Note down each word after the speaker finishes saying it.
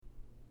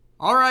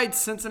All right,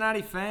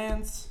 Cincinnati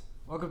fans,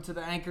 welcome to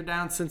the Anchor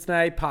Down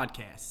Cincinnati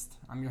podcast.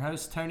 I'm your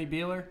host, Tony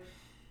Beeler,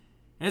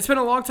 and it's been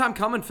a long time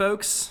coming,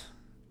 folks.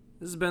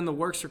 This has been in the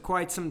works for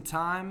quite some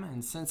time,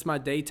 and since my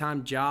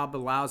daytime job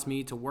allows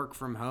me to work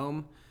from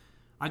home,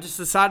 I just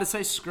decided to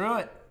say, screw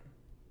it.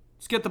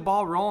 Let's get the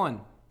ball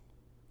rolling.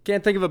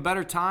 Can't think of a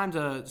better time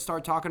to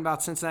start talking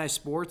about Cincinnati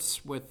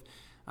sports with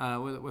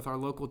our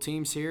local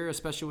teams here,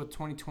 especially with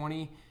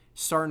 2020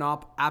 starting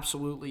off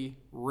absolutely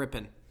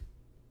ripping.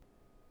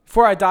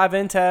 Before I dive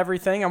into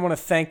everything, I want to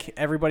thank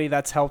everybody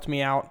that's helped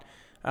me out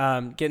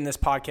getting this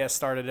podcast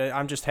started.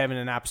 I'm just having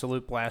an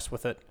absolute blast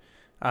with it.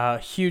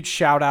 Huge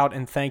shout out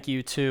and thank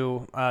you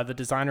to the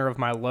designer of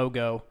my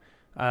logo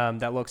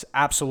that looks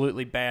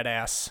absolutely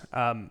badass,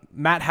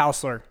 Matt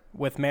Hausler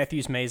with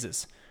Matthews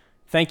Mazes.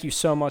 Thank you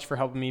so much for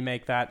helping me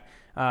make that.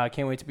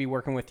 Can't wait to be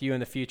working with you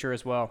in the future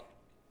as well.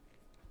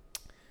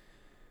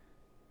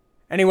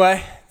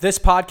 Anyway, this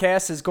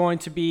podcast is going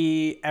to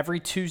be every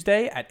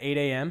Tuesday at 8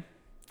 a.m.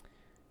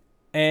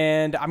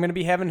 And I'm going to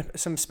be having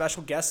some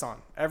special guests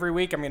on. Every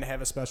week I'm going to have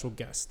a special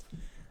guest.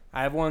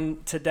 I have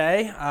one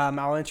today.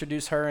 I'll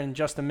introduce her in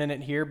just a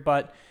minute here,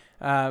 but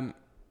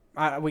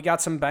we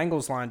got some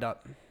Bengals lined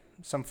up,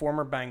 some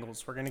former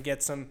Bengals. We're going to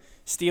get some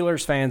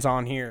Steelers fans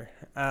on here.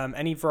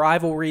 Any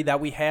rivalry that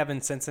we have in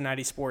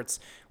Cincinnati sports,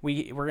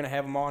 we're going to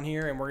have them on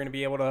here, and we're going to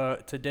be able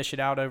to dish it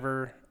out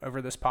over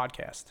this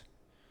podcast.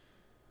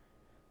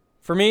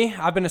 For me,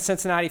 I've been a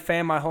Cincinnati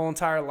fan my whole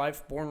entire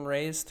life, born and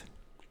raised.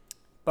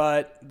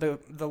 But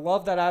the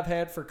love that I've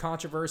had for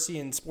controversy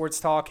and sports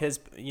talk has,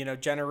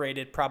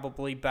 generated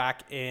probably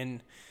back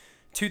in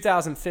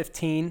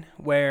 2015,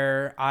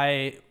 where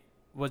I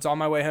was on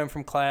my way home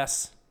from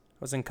class. I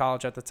was in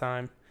college at the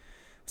time.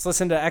 I was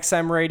listening to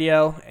XM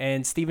radio,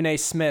 and Stephen A.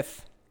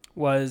 Smith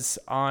was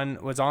on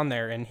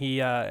there, and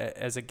he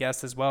as a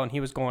guest as well, and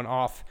he was going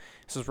off.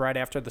 This was right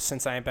after the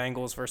Cincinnati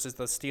Bengals versus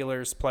the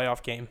Steelers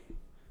playoff game,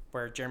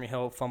 where Jeremy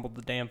Hill fumbled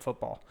the damn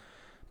football.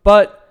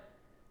 But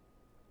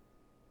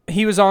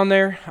he was on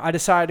there. I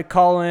decided to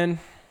call in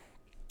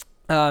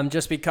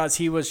just because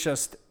he was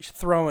just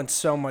throwing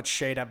so much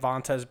shade at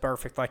Vontaze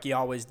Burfict like he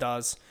always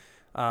does.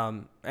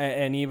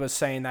 And he was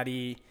saying that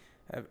he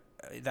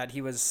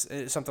was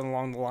something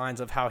along the lines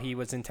of how he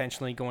was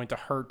intentionally going to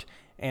hurt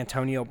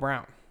Antonio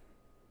Brown.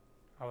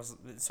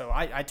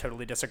 I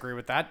totally disagree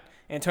with that.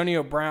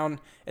 Antonio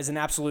Brown is an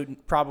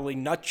absolute probably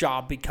nut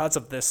job because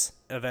of this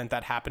event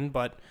that happened,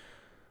 but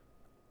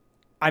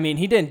I mean,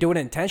 he didn't do it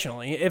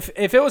intentionally. If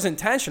it was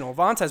intentional,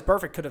 Vontaze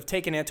Burfict could have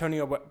taken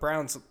Antonio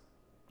Brown's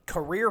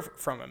career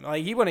from him.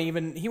 Like he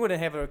wouldn't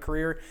have a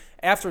career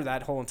after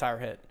that whole entire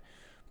hit.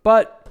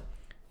 But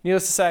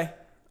needless to say,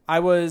 I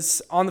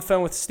was on the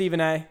phone with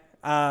Stephen A.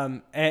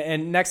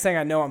 And next thing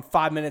I know, I'm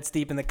 5 minutes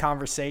deep in the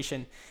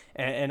conversation,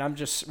 and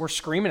we're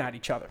screaming at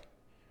each other.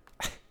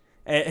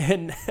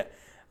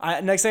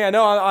 Next thing I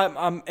know,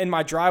 I'm in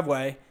my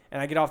driveway.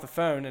 And I get off the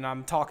phone, and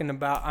I'm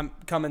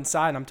come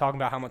inside, and I'm talking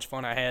about how much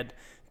fun I had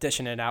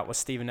dishing it out with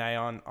Stephen A.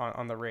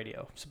 on the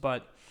radio.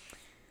 But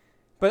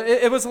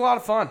it was a lot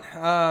of fun,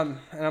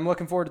 and I'm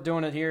looking forward to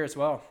doing it here as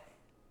well.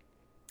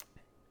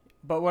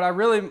 But what I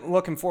really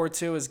looking forward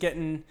to is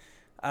getting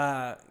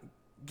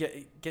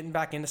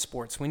back into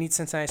sports. We need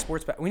Cincinnati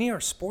sports back. We need our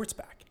sports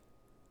back,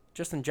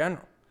 just in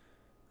general.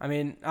 I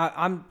mean,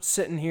 I'm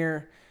sitting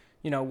here,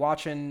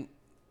 watching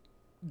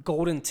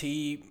Golden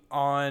Tee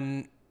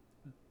on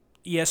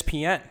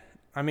ESPN.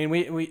 I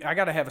mean, I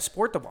got to have a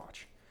sport to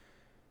watch.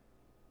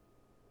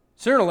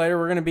 Sooner or later,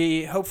 we're going to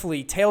be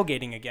hopefully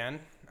tailgating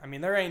again. I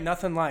mean, there ain't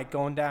nothing like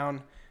going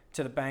down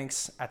to the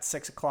banks at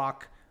 6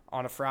 o'clock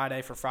on a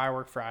Friday for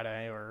Firework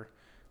Friday, or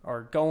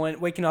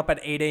waking up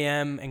at 8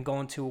 a.m. and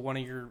going to one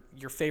of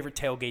your favorite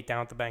tailgate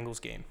down at the Bengals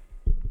game.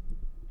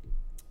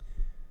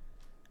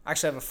 I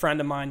actually have a friend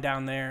of mine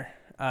down there.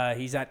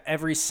 He's at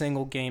every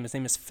single game. His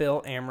name is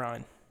Phil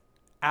Amrine.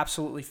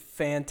 Absolutely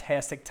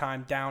fantastic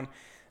time down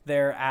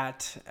there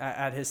at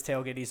his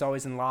tailgate. He's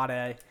always in Lot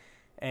A,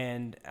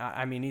 and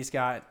I mean he's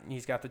got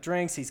the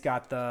drinks, he's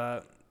got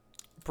the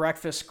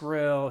breakfast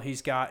grill,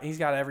 he's got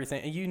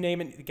everything. You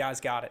name it, the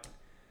guy's got it.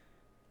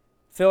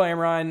 Phil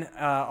Amrine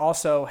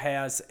also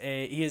is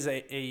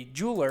a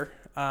jeweler,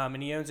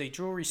 and he owns a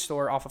jewelry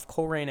store off of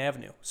Coleraine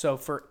Avenue. So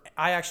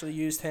I actually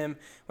used him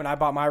when I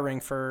bought my ring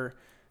for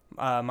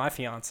my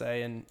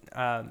fiance, and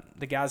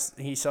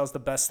he sells the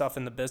best stuff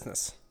in the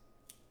business.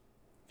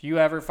 If you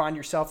ever find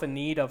yourself in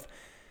need of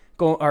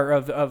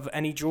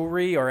any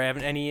jewelry or have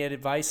any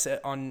advice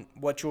on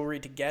what jewelry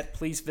to get,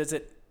 please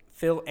visit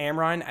Phil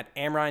Amrine at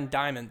Amrine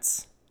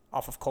Diamonds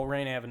off of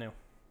Coleraine Avenue.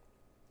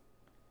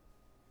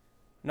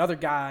 Another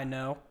guy I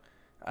know,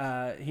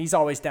 he's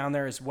always down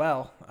there as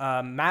well.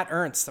 Matt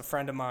Ernst, a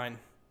friend of mine,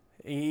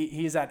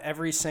 he's at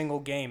every single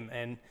game,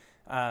 and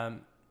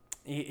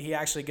he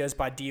actually goes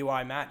by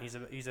DUI Matt.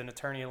 He's an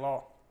attorney at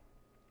law.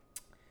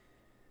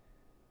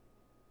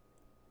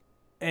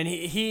 And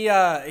he's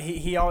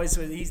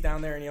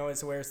down there, and he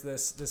always wears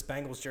this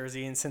Bengals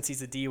jersey. And since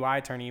he's a DUI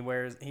attorney,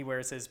 he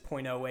wears his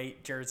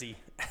 .08 jersey,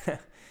 and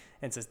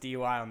it says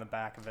DUI on the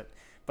back of it.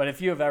 But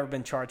if you have ever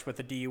been charged with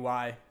a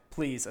DUI,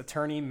 please,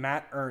 attorney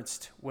Matt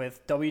Ernst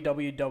with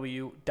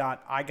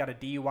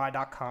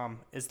www.igotadui.com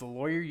is the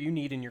lawyer you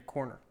need in your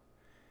corner.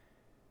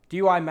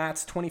 DUI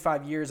Matt's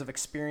 25 years of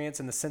experience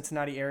in the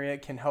Cincinnati area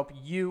can help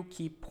you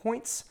keep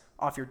points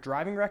off your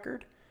driving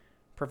record,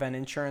 prevent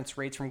insurance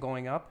rates from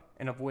going up,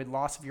 and avoid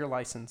loss of your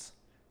license.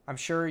 I'm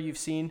sure you've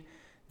seen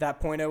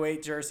that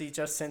 .08 jersey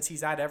just since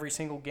he's at every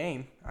single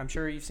game. I'm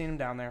sure you've seen him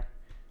down there.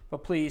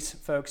 But please,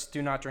 folks,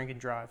 do not drink and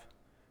drive.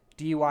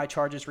 DUI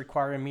charges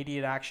require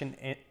immediate action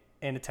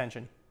and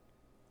attention.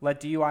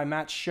 Let DUI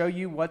Matt show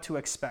you what to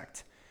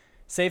expect.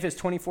 Save his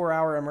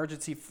 24-hour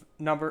emergency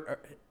number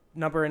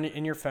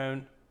in your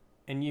phone,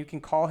 and you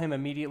can call him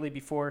immediately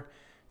before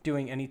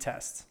doing any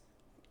tests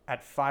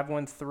at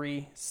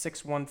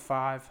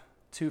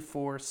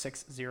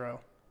 513-615-2460.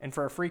 And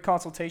for a free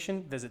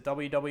consultation, visit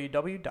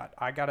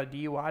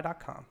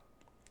www.igotadui.com.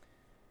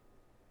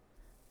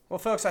 Well,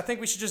 folks, I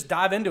think we should just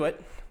dive into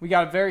it. We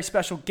got a very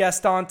special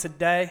guest on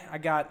today. I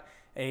got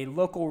a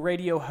local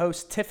radio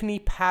host, Tiffany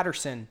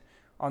Patterson,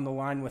 on the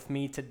line with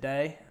me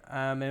today.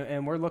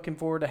 And we're looking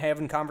forward to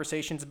having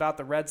conversations about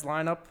the Reds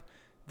lineup,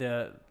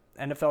 the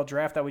NFL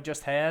draft that we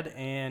just had,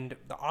 and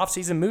the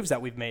offseason moves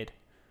that we've made.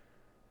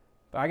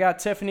 But I got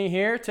Tiffany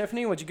here.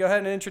 Tiffany, would you go ahead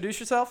and introduce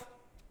yourself?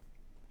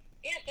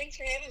 Yeah, thanks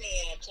for having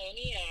me,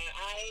 Tony.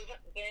 I've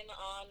been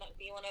on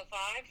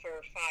B105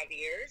 for 5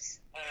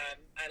 years.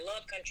 I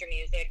love country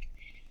music,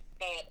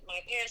 but my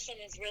passion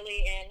is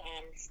really in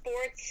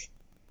sports.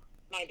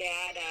 My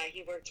dad,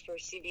 he worked for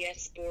CBS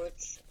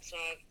Sports, so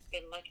I've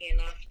been lucky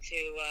enough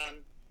to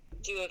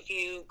do a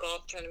few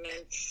golf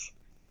tournaments,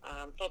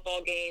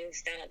 football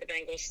games down at the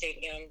Bengals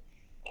Stadium,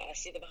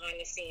 see the behind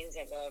the scenes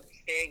of a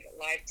big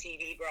live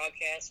TV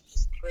broadcast, which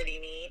is pretty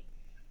neat.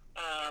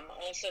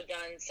 Also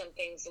done some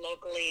things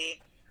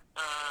locally.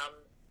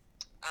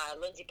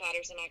 Lindsay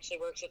Patterson actually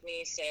works with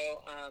me, so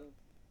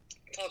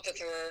talked with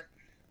her,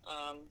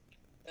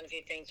 done a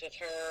few things with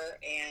her,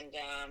 and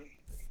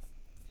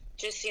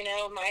just,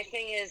 my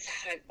thing is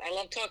I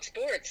love talk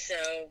sports,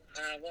 so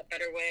what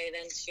better way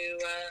than to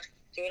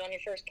do it on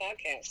your first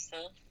podcast,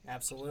 huh?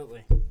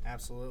 Absolutely.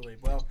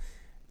 Well,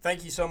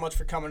 thank you so much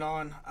for coming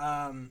on.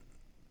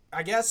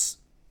 I guess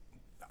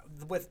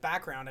with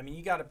background, I mean,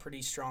 you got a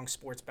pretty strong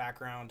sports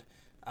background.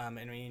 I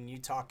mean, you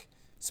talk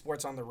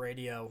sports on the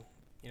radio,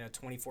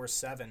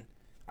 24/7.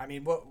 I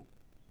mean,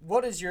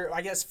 what is your,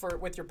 I guess,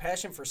 with your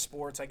passion for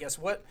sports, I guess,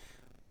 what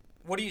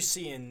do you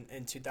see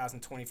in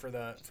 2020 for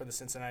the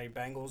Cincinnati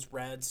Bengals,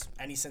 Reds,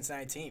 any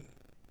Cincinnati team?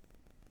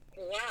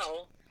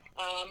 Wow.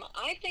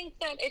 I think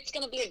that it's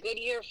going to be a good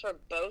year for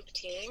both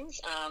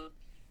teams.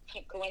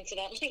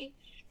 Coincidentally,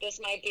 this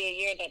might be a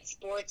year that it's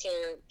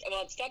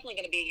definitely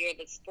going to be a year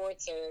that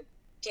sports are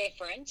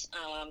different.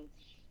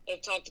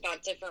 They've talked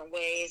about different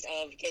ways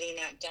of getting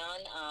that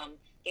done.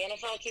 The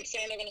NFL keeps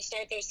saying they're going to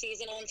start their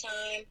season on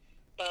time,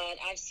 but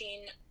I've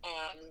seen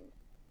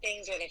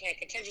things where they've had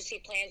contingency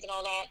plans and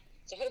all that.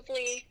 So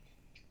hopefully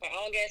by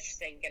August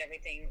they can get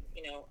everything,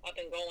 up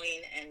and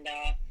going and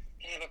can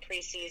have a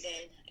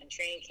preseason and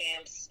training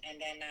camps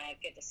and then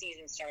get the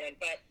season started.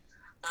 But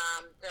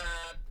the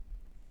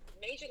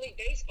Major League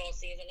Baseball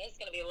season is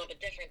going to be a little bit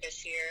different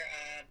this year.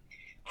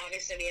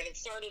 Obviously, we haven't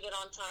started it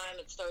on time.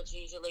 It starts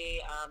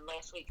usually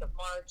last week of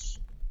March,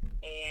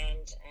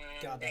 and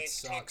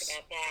they've talked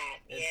about that.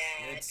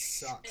 It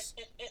sucks.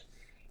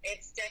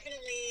 It's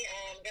definitely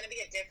going to be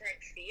a different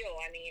feel.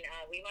 I mean,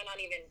 we might not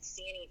even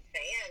see any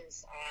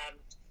fans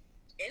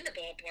in the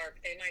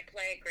ballpark. They might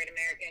play at Great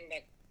American,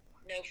 but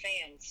no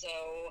fans.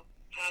 So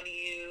how do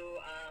you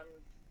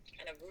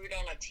kind of root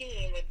on a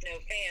team with no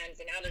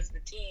fans, and how does the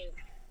team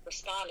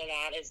respond to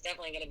that is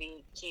definitely going to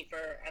be key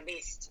for at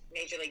least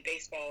Major League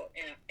Baseball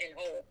in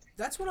whole.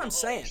 That's what I'm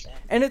saying.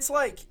 And it's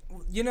like,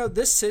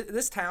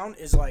 this town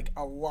is like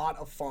a lot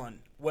of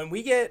fun. When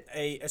we get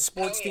a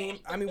sports team,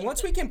 I mean,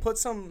 once we can put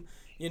some,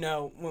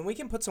 when we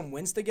can put some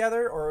wins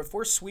together, or if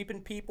we're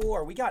sweeping people,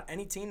 or we got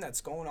any team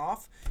that's going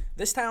off,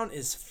 this town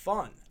is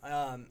fun.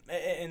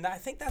 And I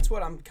think that's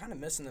what I'm kind of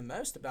missing the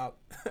most about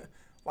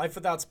life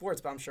without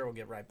sports, but I'm sure we'll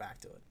get right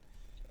back to it.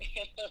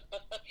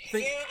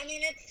 Yeah, I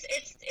mean,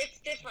 it's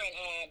different.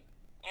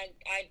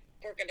 I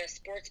work at a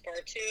sports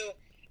bar too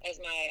as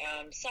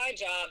my side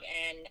job,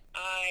 and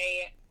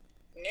I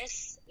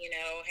miss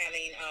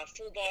having a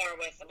full bar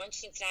with a bunch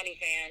of Cincinnati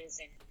fans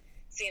and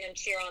seeing them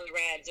cheer on the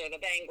Reds or the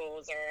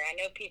Bengals. Or I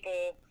know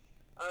people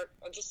are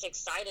just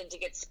excited to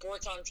get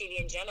sports on TV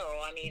in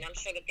general. I mean, I'm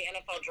sure that the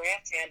NFL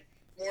draft had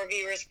more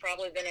viewers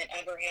probably than it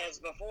ever has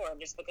before,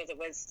 just because it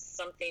was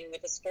something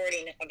with a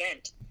sporting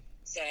event.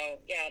 So,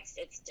 yeah,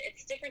 it's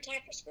different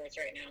time for sports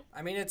right now.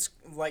 I mean, it's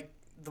like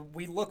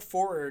we look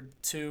forward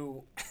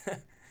to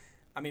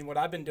I mean, what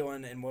I've been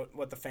doing and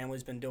what the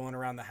family's been doing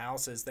around the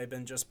house is they've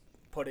been just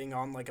putting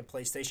on like a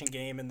PlayStation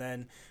game and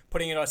then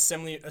putting it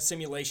a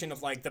simulation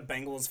of like the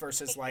Bengals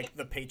versus like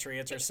the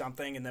Patriots or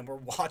something, and then we're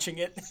watching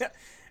it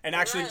and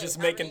actually just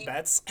making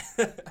bets.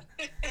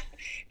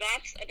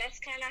 That's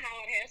kind of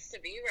how it has to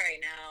be right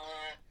now.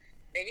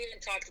 they've even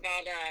talked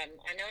about.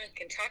 I know in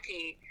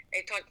Kentucky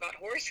they've talked about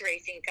horse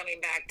racing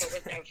coming back, but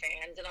with no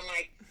fans. And I'm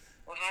like,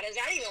 well, how does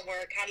that even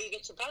work? How do you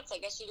get your bets? I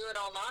guess you do it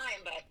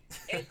online, but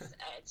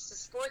it's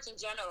just sports in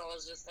general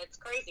is just it's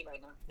crazy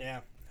right now. Yeah.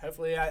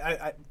 Hopefully,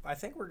 I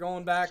think we're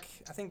going back.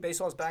 I think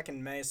baseball's back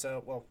in May,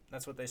 so, well,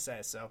 that's what they say.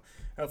 So,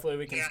 hopefully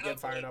we can get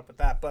fired up with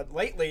that. But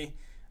lately,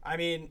 I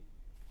mean,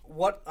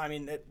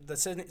 the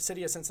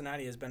city of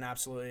Cincinnati has been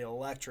absolutely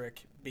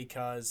electric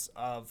because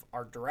of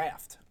our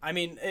draft. I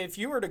mean, if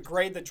you were to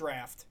grade the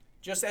draft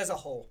just as a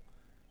whole,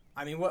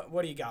 I mean,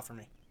 what do you got for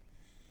me?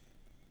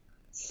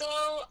 So,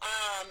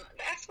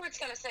 the expert's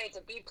going to say it's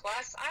a B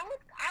plus. I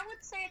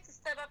would say it's a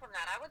step up from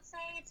that. I would say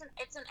it's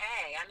an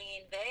A. I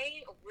mean,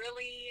 they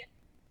really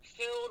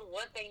filled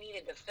what they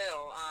needed to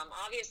fill.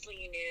 Obviously,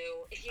 you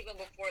knew even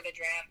before the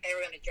draft they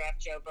were going to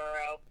draft Joe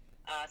Burrow.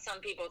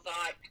 Some people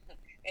thought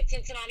that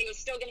Cincinnati was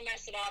still going to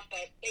mess it up,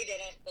 but they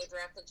didn't. They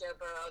drafted Joe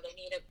Burrow. They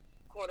need a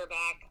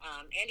quarterback.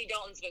 Andy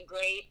Dalton's been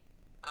great.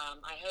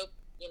 I hope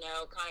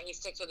kind of he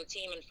sticks with the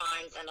team and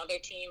finds another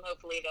team,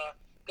 hopefully to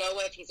go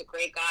with. He's a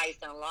great guy. He's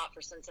done a lot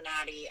for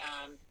Cincinnati.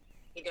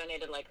 He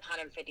donated like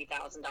 $150,000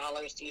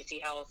 to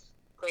UC Health.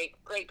 Great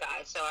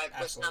guy. So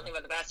I wish nothing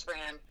but the best for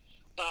him.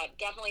 But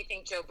definitely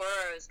think Joe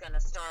Burrow is going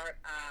to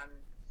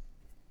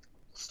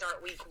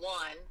start week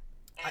one.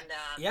 And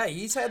yeah,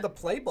 he's had the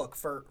playbook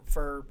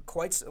for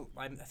quite,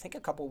 I think, a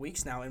couple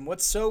weeks now. And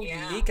what's so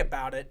unique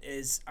about it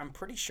is I'm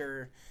pretty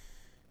sure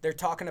they're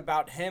talking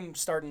about him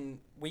starting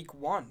week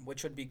one,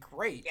 which would be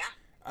great.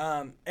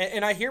 Yeah.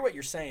 And I hear what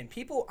you're saying.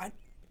 People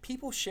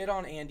shit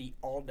on Andy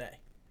all day.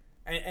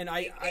 And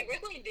they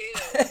really do.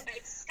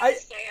 It's kind of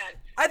sad.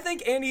 I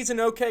think Andy's an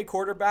okay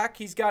quarterback.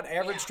 He's got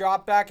average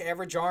drop back,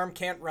 average arm,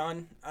 can't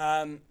run.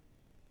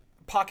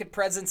 Pocket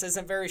presence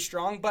isn't very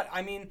strong, but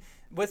I mean,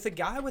 with the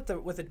guy with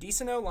a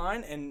decent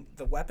O-line and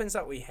the weapons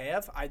that we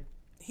have,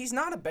 he's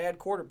not a bad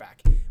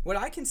quarterback. What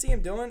I can see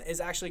him doing is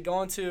actually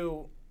going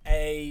to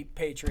a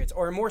Patriots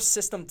or a more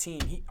system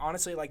team. He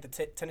honestly like the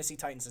Tennessee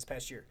Titans this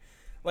past year.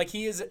 Like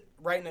he is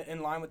right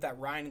in line with that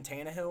Ryan and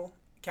Tannehill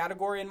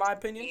category in my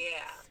opinion.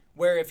 Yeah.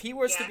 Where if he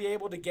was to be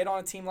able to get on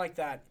a team like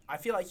that, I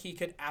feel like he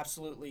could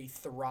absolutely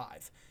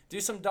thrive.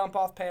 Do some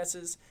dump-off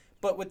passes.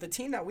 But with the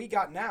team that we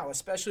got now,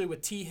 especially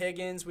with T.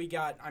 Higgins,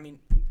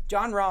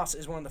 John Ross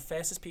is one of the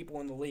fastest people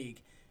in the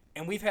league.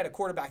 And we've had a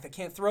quarterback that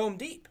can't throw him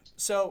deep.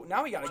 So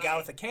now we got a guy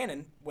with a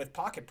cannon with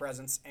pocket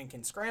presence and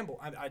can scramble.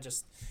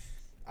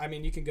 I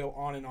mean, you can go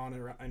on and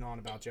on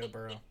about Joe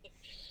Burrow.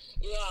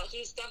 Yeah,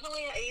 he's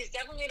definitely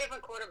a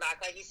different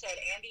quarterback. Like you said,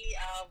 Andy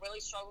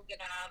really struggled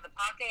getting out of the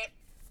pocket.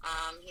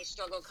 He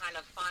struggled kind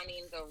of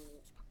finding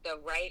the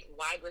right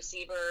wide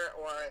receiver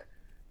or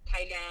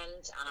tight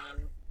end.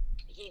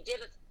 He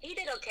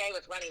did okay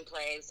with running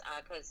plays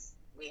because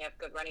we have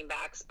good running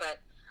backs. But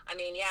I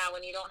mean,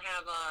 when you don't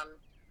have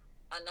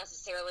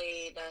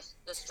necessarily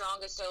the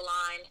strongest O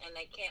line and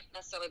they can't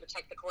necessarily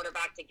protect the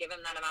quarterback to give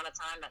him that amount of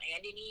time that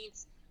Andy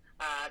needs,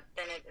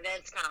 then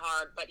it's kind of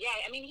hard. But yeah,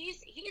 I mean,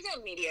 he's a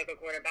mediocre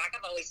quarterback.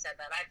 I've always said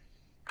that.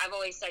 I've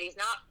always said he's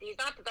not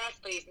the best,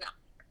 but he's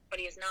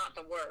not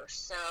the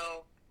worst. So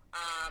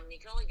you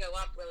can only go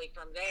up really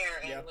from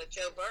there. And with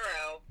Joe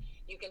Burrow,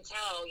 you can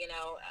tell,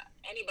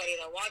 anybody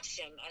that watched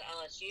him at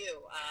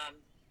LSU,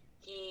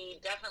 he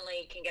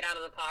definitely can get out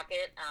of the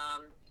pocket.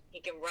 He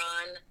can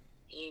run.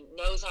 He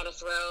knows how to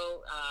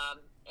throw.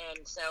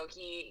 And so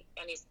he's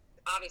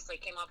obviously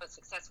came off a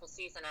successful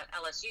season at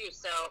LSU.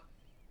 So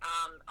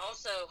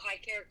also high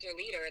character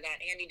leader that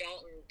Andy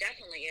Dalton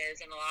definitely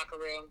is in the locker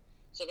room.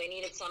 So they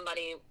needed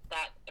somebody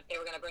that, if they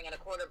were going to bring in a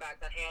quarterback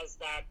that has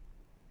that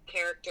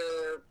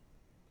character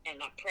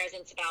and that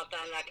presence about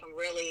them that can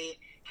really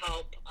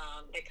help,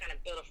 they kind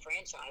of build a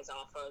franchise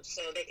off of.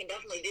 So they can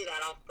definitely do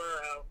that off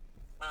Burrow.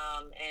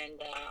 I'm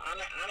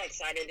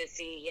excited to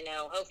see,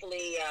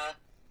 hopefully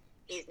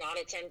he's not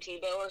a Tim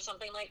Tebow or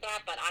something like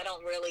that, but I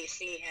don't really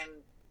see him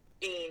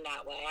being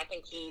that way. I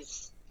think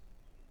he's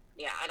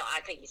going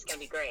to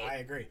be great. I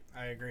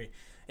agree.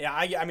 Yeah,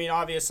 I mean,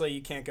 obviously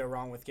you can't go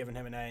wrong with giving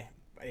him an A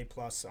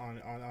plus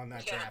on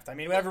that draft. I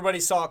mean, everybody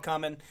saw it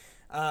coming.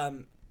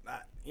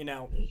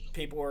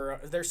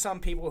 There's some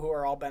people who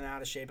are all bent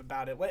out of shape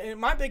about it. And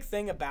my big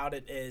thing about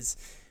it is,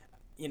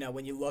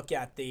 when you look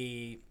at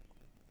the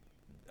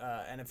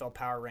NFL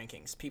power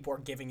rankings, people are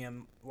giving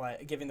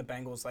the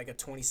Bengals like a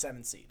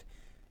 27 seed.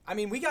 I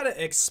mean, we got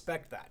to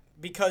expect that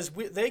because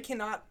they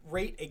cannot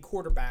rate a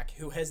quarterback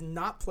who has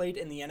not played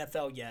in the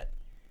NFL yet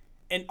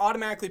and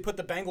automatically put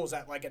the Bengals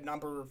at like a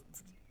number,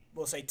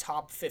 we'll say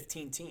top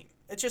 15 team.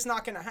 It's just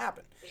not going to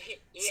happen.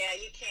 Yeah,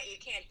 you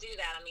can't do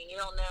that. I mean, you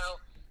don't know.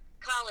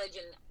 College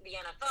and the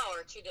NFL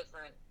are two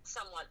different,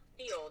 somewhat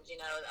fields. In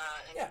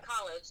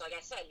college, like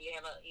I said, you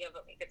have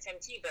a Tim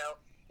Tebow.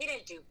 He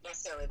didn't do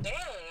necessarily bad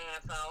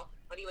in the NFL,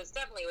 but he was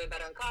definitely way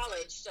better in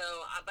college. So,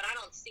 but I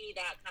don't see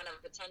that kind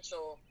of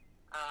potential,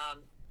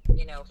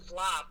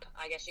 flop,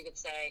 I guess you could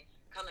say,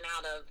 coming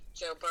out of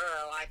Joe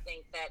Burrow. I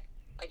think that,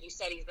 like you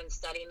said, he's been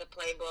studying the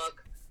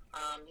playbook.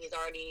 He's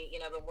already,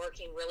 been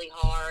working really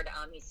hard.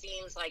 He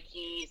seems like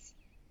he's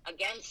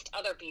against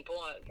other people.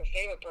 Your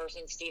favorite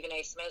person, Stephen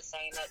A. Smith,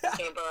 saying that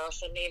Joe Burrow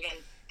shouldn't even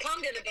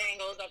come to the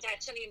Bengals. That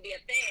shouldn't even be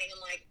a thing.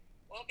 I'm like,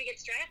 well, if he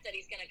gets drafted,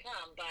 he's going to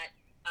come. But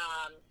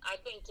I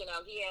think,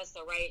 he has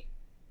the right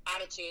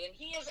attitude. And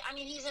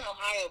he's an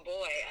Ohio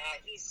boy.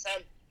 He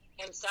said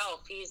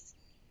himself he's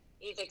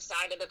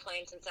excited to play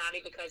in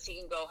Cincinnati because he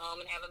can go home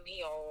and have a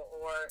meal,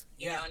 or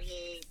and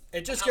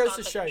it just goes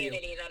to show you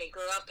that he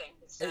grew up in.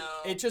 So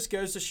it just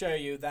goes to show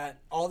you that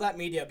all that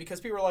media,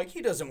 because people are like,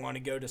 he doesn't want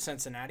to go to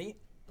Cincinnati.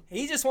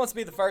 He just wants to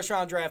be the first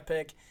round draft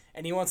pick,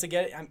 and he wants to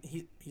get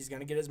it. He's going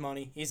to get his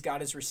money. He's got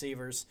his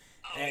receivers,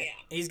 and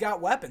he's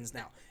got weapons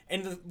now.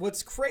 And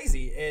what's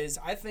crazy is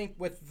I think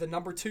with the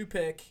number 2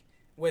 pick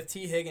with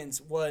T. Higgins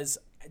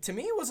to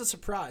me it was a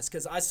surprise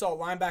because I saw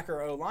linebacker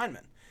or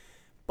O-lineman,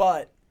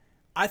 but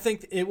I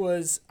think it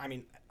was.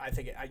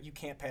 You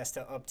can't pass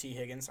up T.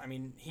 Higgins.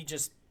 He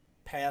just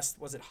passed.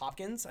 Was it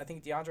Hopkins? I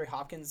think DeAndre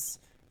Hopkins'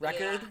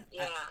 record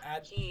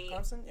at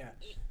Clemson. Yeah.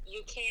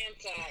 You can't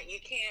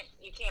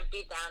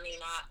beat that.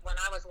 When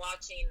I was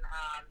watching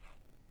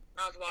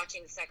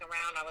the second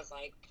round, I was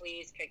like,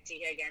 please pick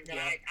T. Higgins, and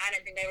I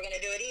didn't think they were going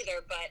to do it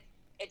either. But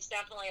it's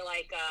definitely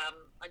like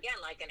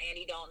like an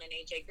Andy Dalton and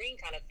AJ Green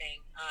kind of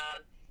thing.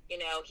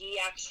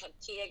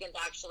 T. Higgins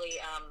actually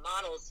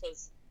models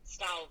his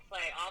style of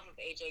play off of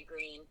AJ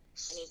Green,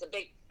 and he's a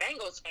big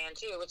Bengals fan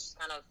too, which is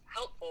kind of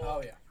helpful.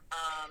 Oh yeah.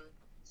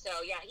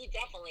 He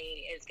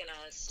definitely is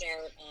gonna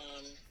start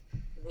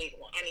week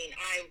 1.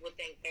 I would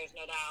think there's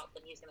no doubt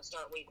that he's gonna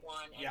start week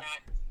 1, and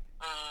that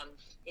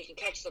he can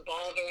catch the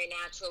ball very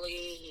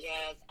naturally. He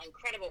has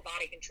incredible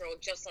body control,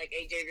 just like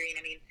AJ Green.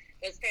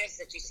 Those passes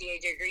that you see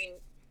AJ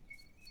Green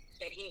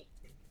that he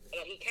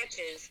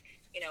catches,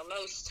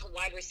 most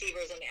wide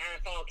receivers in the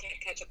NFL can't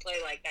catch a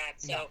play like that.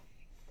 So.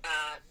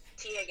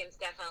 T. Higgins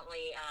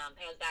definitely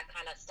has that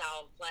kind of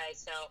style of play.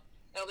 So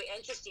it'll be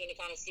interesting to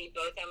kind of see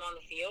both of them on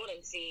the field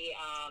and see,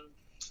 how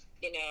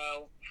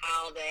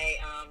they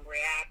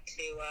react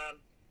to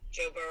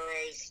Joe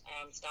Burrow's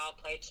style of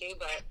play too.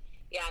 But,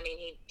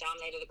 he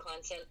dominated the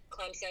Clemson.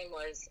 Clemson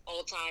was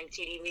all-time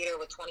TD leader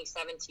with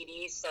 27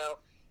 TDs. So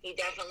he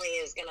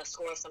definitely is going to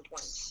score some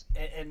points.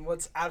 And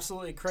what's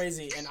absolutely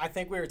crazy, and I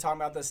think we were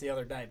talking about this the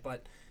other day,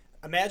 but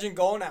imagine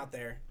going out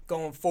there,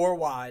 going 4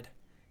 wide,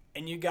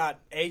 and you got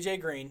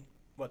AJ Green,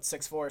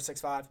 6'4",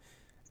 6'5".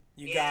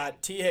 You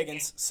got T.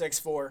 Higgins,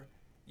 6'4".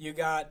 You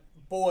got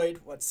Boyd,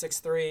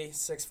 6'3",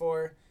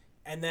 6'4".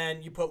 And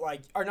then you put I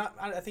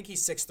think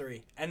he's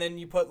 6'3". And then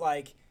you put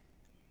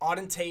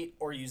Auden Tate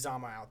or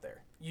Uzama out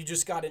there. You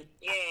just got to.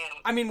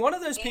 Yeah. One of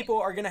those people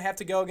are going to have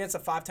to go against a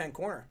 5'10"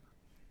 corner.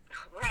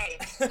 Right.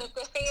 They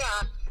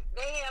have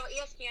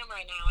ESPN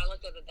right now. I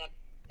looked at the depth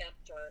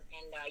chart,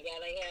 and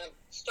they have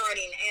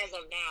starting as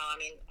of now.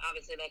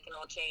 Obviously that can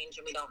all change,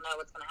 and we don't know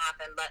what's going to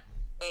happen, but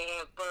they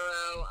have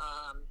Burrow,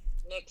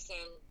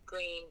 Nixon,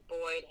 Green,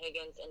 Boyd,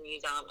 Higgins, and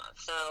Uzama.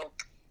 So,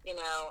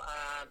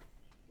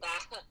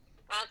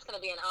 that's going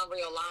to be an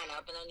unreal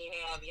lineup. And then you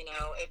have,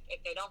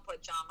 if they don't put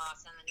John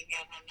Moss in, then you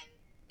have him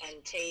and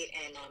Tate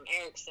and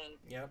Erickson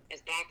as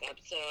backup.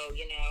 So,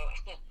 we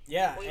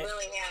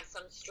really have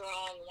some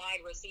strong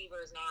wide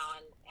receivers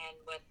now,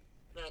 and with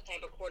the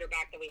type of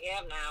quarterback that we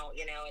have now,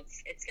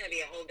 it's going to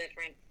be a whole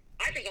different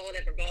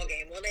ball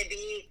game. Will it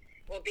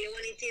be a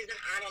winning season?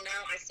 I don't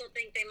know. I still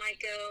think they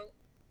might go.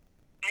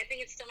 I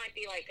think it still might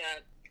be like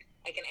an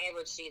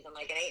average season,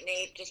 like an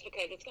 8-8, just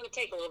because it's going to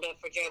take a little bit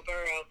for Joe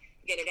Burrow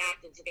to get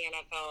adapted to the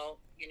NFL,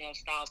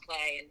 style of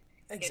play,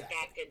 and get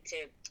adapted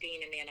to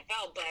being in the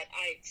NFL. But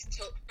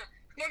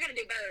we're going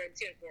to do better than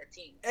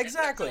 2-14.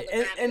 Exactly,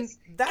 and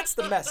that's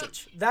the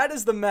message. That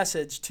is the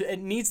message. It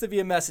needs to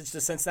be a message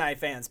to Cincinnati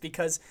fans,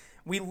 because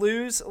we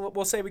lose.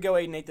 We'll say we go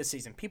 8-8 this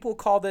season. People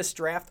call this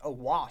draft a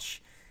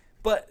wash.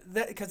 But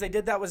because they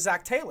did that with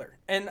Zach Taylor.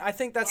 And I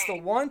think that's the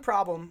one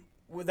problem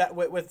with that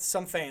with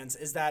some fans,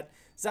 is that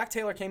Zach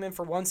Taylor came in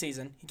for one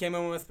season. He came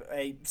in with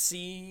a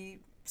C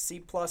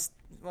plus,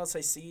 let's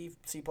say C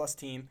plus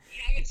team.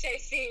 I would say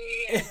C.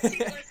 C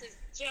plus is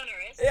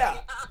generous. Yeah.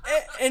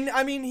 and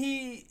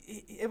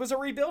it was a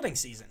rebuilding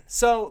season.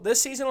 So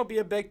this season will be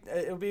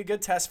it'll be a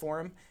good test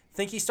for him. I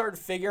think he started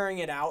figuring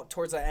it out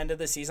towards the end of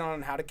the season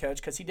on how to coach,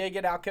 because he did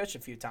get out-coached a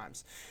few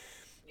times.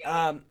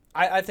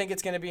 I think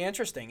it's going to be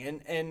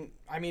interesting. And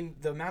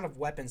the amount of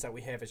weapons that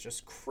we have is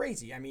just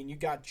crazy. You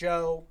got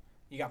Joe,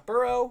 you got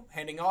Burrow,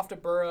 handing off to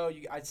Burrow.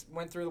 I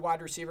went through the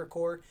wide receiver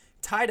core.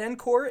 Tight end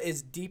core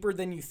is deeper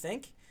than you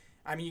think.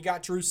 You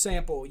got Drew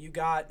Sample,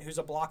 who's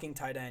a blocking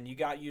tight end. You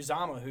got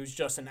Uzama, who's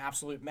just an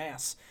absolute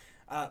mass.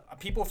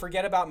 People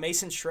forget about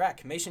Mason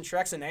Schreck. Mason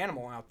Schreck's an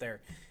animal out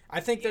there. I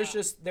think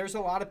there's a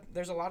lot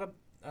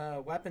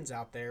of weapons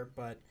out there,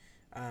 but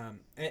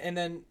and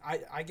then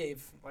I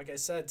gave, like I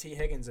said, T.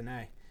 Higgins an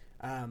A.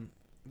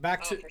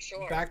 Back to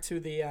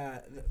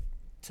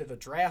the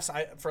drafts.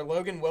 For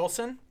Logan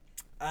Wilson,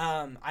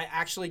 I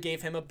actually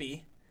gave him a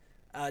B,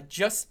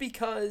 just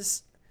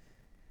because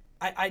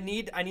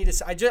you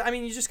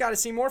just got to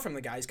see more from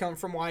the guy. He's coming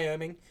from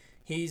Wyoming.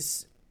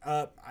 He's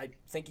I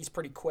think he's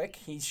pretty quick.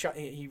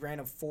 He ran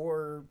a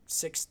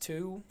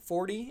 4.62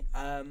 40.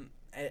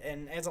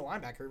 and as a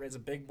linebacker, as a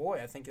big boy,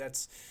 I think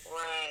that's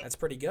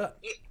pretty good.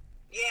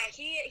 Yeah,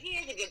 he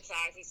is a good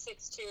size. He's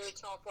 6'2",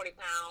 240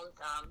 pounds.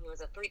 He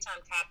was a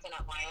 3-time captain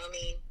at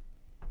Wyoming.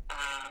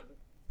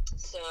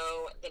 So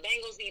the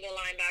Bengals need a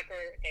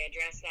linebacker. They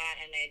addressed that,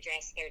 and they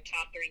addressed their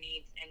top 3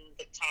 needs and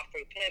the top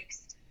 3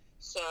 picks.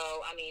 So,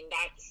 I mean,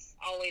 that's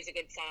always a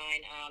good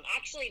sign.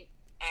 Actually,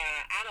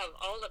 out of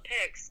all the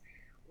picks,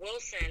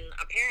 Wilson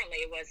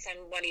apparently was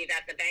somebody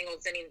that the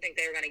Bengals didn't even think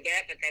they were going to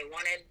get, but they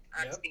wanted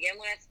to begin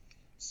with.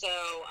 So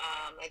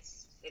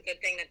it's a good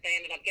thing that they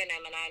ended up getting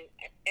him.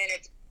 And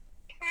it's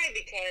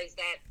probably because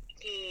that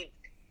he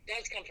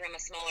does come from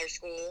a smaller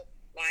school,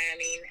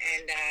 Wyoming,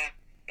 and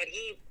but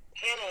he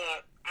had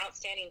an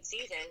outstanding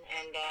season,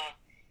 and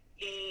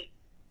he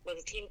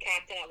was a team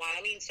captain at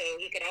Wyoming, so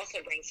he could also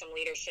bring some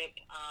leadership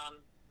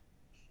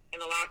in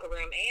the locker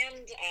room.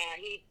 And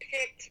he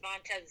picked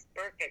Vontez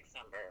Burfict's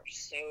number,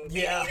 so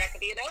maybe that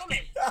could be an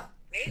omen.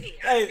 Maybe.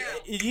 I don't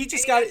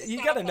know.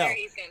 You got to know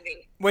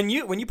when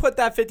you put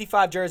that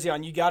 55 jersey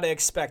on, you got to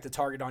expect a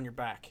target on your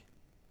back.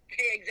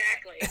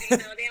 Exactly.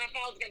 The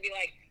NFL is going to be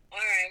like, all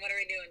right, what are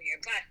we doing here?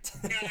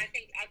 But no, I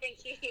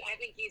think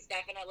he's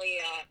definitely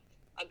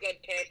a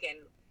good pick, and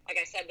like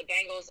I said, the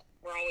Bengals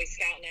were always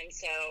scouting him,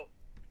 so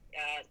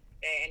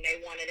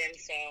they wanted him,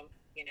 so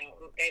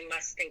they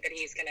must think that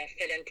he's going to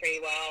fit in pretty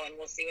well, and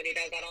we'll see what he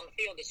does out on the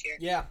field this year.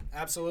 Yeah,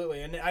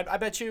 absolutely, and I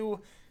bet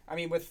you, I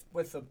mean,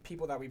 with the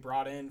people that we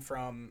brought in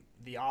from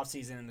the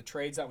offseason and the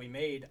trades that we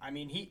made, I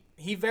mean,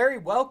 he very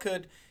well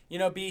could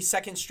be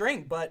second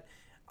string, but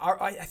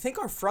I think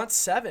our front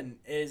 7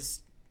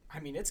 is.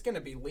 I mean, it's going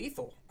to be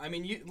lethal. I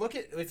mean, let's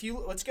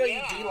go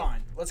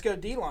D-line. Let's go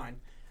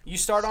D-line. You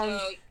start on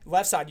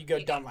left side, you go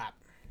Dunlap.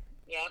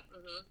 Yeah.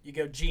 Mm-hmm. You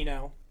go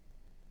Geno.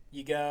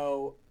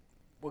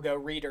 We'll go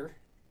Reeder.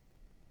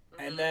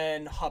 Mm-hmm. And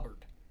then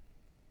Hubbard.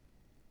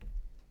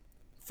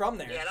 From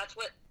there. Yeah, that's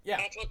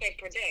what they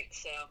predict,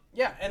 so.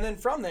 Yeah, and then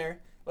from there,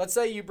 let's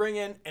say you bring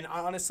in, and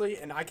honestly,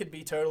 and I could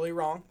be totally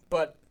wrong,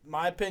 but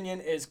my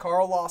opinion is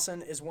Carl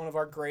Lawson is one of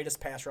our greatest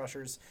pass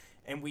rushers,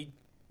 and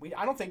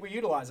I don't think we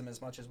utilize him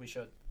as much as we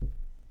should.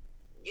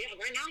 Yeah,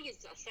 right now he's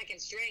a second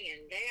string,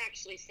 and they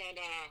actually said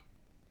that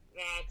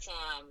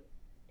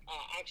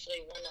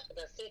actually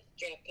the 5th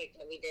draft pick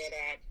that we did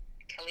at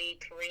Khalid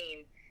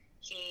Kareem,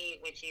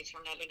 which he's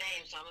from Notre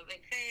Dame, so I'm a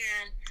big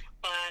fan,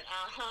 but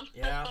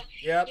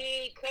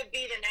he could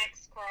be the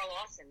next Carl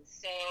Lawson.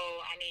 So,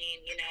 I mean,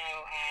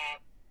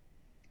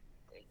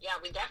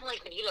 we definitely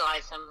could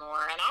utilize him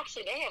more. And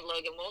actually, they have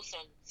Logan Wilson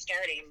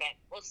starting, but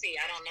we'll see.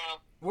 I don't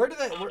know.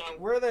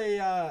 Where are they?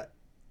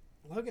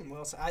 Logan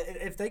Wilson.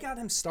 If they got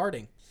him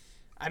starting,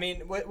 I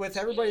mean, with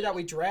everybody that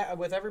we draft,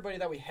 with everybody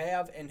that we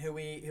have, and who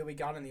we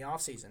got in the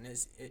offseason,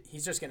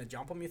 he's just going to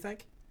jump him? You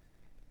think?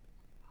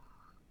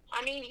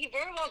 I mean, he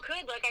very well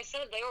could. Like I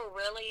said, they were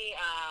really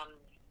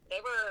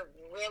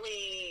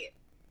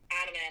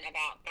adamant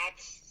about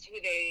that's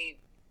who they.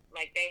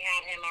 Like, they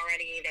had him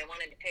already. They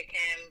wanted to pick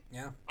him.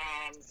 Yeah.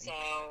 So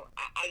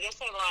I guess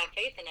I have a lot of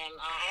faith in him.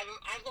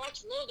 I've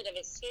watched a little bit of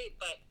his tape,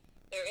 but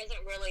there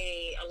isn't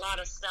really a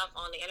lot of stuff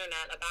on the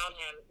internet about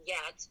him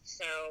yet.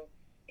 So,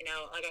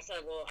 like I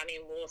said, we'll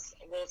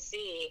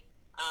see.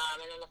 And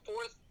then the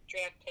 4th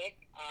draft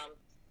pick,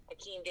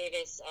 Akeem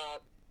Davis.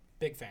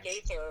 Big fan.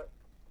 Gaither,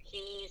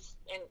 he's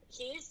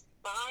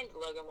behind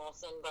Logan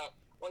Wilson, but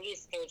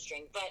he's 3rd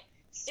string. But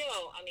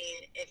still, I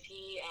mean, if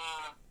he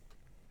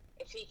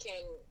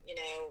can,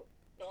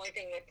 the only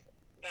thing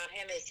about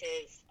him is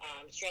his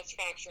stress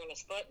fracture in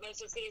his foot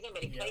most of the season,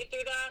 but he played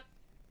through that.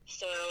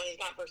 So he's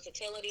got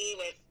versatility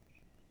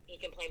he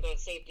can play both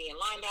safety and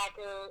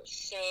linebacker.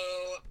 So,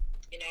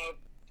 who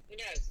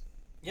knows?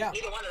 Yeah.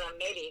 Either one of them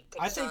maybe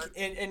could start.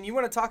 Think, and you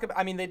want to talk about,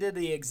 I mean, they did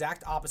the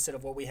exact opposite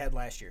of what we had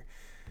last year.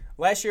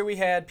 Last year we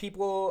had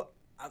people,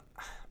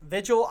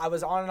 Vigil, I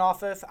was on and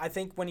off with. I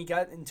think when he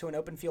got into an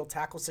open field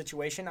tackle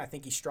situation, I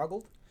think he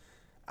struggled.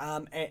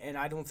 And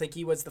I don't think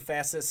he was the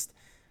fastest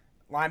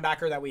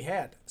linebacker that we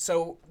had.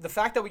 So the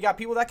fact that we got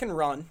people that can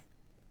run,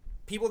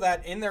 people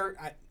that in their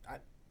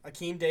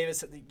Akeem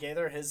Davis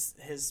Gaither,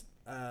 his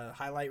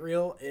highlight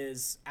reel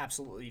is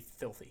absolutely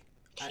filthy.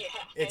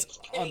 It's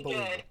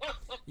unbelievable.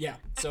 Yeah.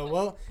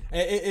 So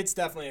it's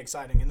definitely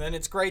exciting, and then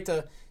it's great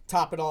to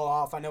top it all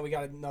off. I know we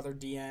got another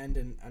D end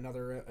and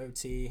another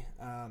OT,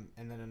 and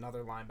then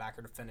another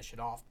linebacker to finish it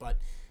off, but.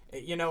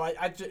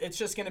 It's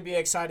just going to be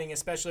exciting,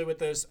 especially with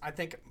those. I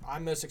think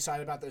I'm most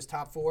excited about those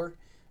top 4.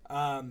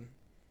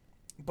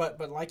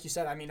 But like you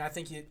said, I mean, I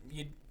think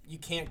you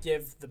can't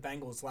give the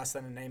Bengals less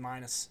than an A-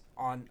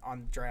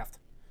 on draft.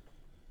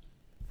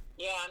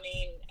 Yeah, I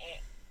mean,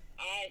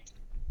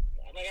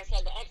 like I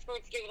said, the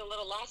experts give it a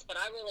little less, but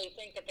I really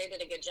think that they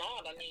did a good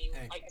job. I mean,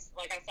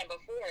 like I said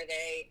before,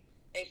 they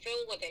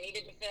filled what they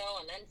needed to fill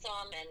and then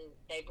some, and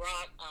they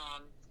brought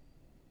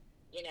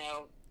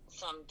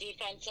some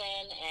defense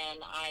in, and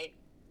I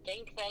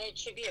think that it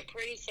should be a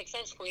pretty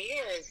successful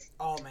year.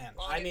 Oh man,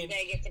 I mean,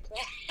 they get to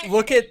play.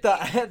 Look at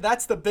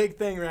that's the big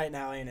thing right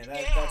now, ain't it?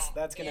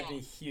 That's going to be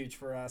huge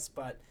for us.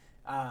 But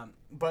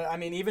But, I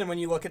mean, even when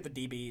you look at the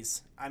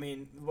DBs, I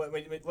mean,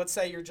 let's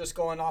say you're just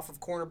going off of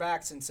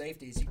cornerbacks and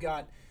safeties. You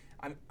got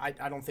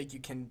I don't think you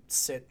can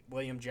sit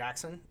William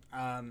Jackson.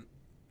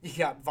 You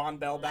got Von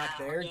Bell back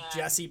there, Yeah.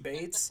 Jesse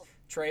Bates,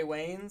 Trey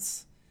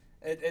Waynes.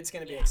 It's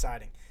going to be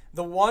exciting.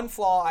 The one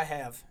flaw I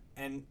have,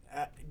 and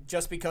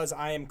just because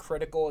I am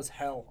critical as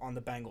hell on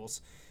the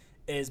Bengals,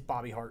 is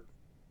Bobby Hart.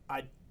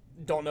 I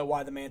don't know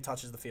why the man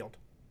touches the field.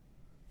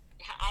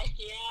 I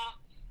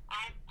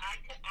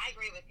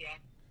agree with you.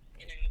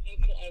 You know,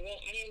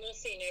 we'll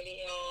see.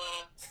 Maybe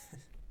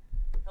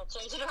he'll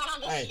change it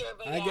around this year.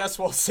 But I guess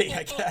we'll see.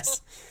 I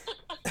guess.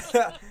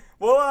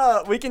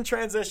 We can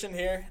transition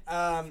here.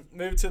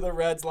 Move to the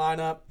Reds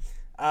lineup.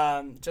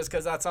 Just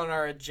because that's on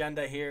our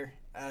agenda here.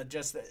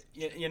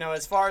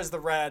 As far as the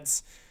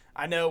Reds,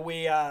 I know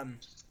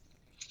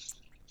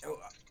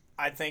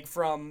I think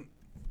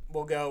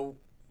we'll go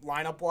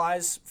lineup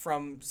wise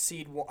from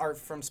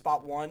from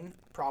spot 1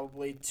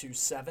 probably to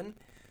 7.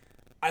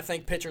 I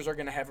think pitchers are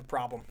going to have a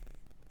problem.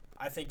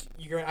 I think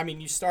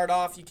you start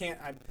off, you can't.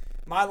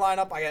 My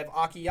lineup, I have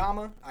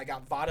Akiyama. I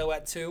got Votto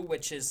at 2,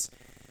 which is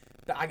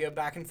I go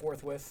back and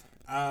forth with.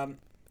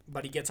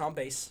 But he gets on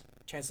base.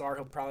 Chances are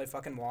he'll probably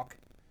fucking walk.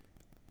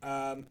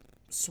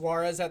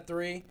 Suarez at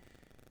 3.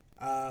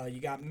 You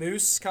got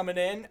Moose coming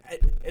in.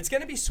 It's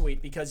going to be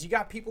sweet because you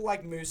got people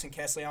like Moose and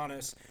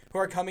Castellanos who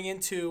are coming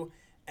into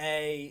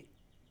a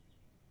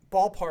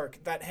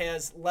ballpark that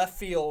has left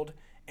field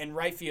and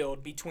right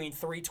field between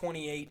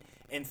 328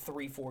 and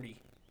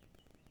 340.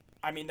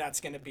 I mean,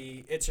 it's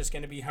just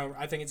going to be home.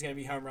 I think it's going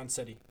to be home run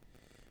city.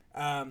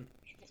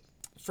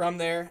 From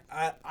there,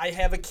 I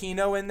have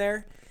Aquino in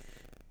there.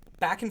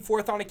 Back and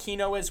forth on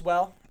Aquino as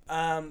well.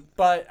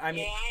 But I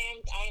mean, yeah, I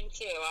am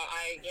too.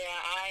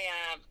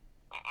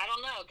 I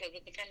don't know because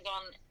it depends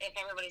on if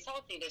everybody's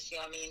healthy this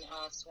year. I mean,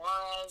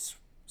 Suarez,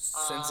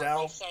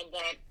 Senzel. They said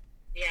that,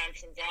 and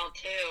Senzel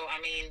too. I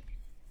mean,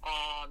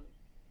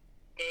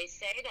 they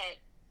say that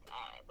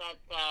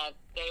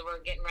they were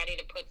getting ready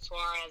to put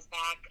Suarez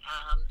back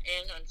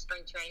in on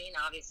spring training.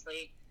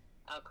 Obviously,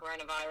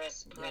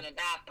 coronavirus prevented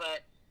that,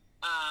 but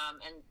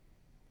and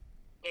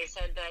they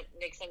said that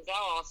Nick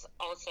Senzel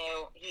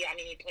also he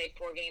played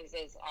 4 games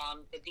as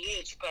the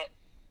DH, but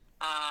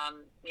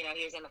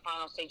he was in the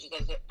final stages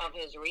of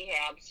his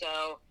rehab.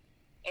 So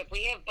if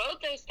we have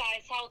both those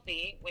guys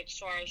healthy, which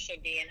Suarez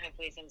should be, and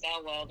hopefully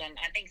Senzel will, then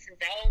I think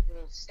Senzel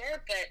will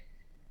start. But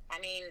I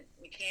mean,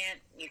 you can't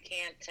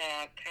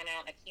count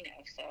out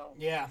Aquino. So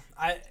yeah,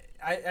 I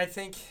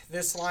think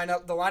this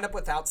lineup, the lineup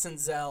without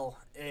Senzel,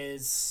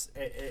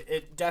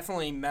 it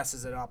definitely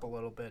messes it up a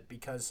little bit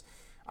because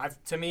I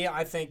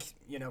think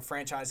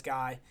franchise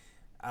guy.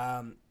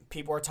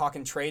 People are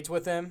talking trades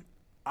with him.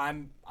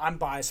 I'm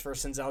biased for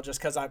Senzel just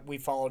because we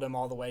followed him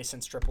all the way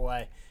since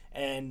AAA,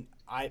 and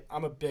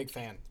I'm a big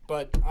fan.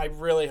 But I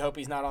really hope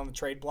he's not on the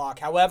trade block.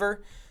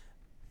 However,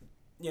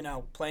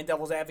 playing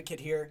devil's advocate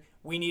here,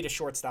 we need a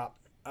shortstop.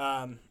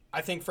 I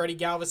think Freddie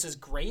Galvis is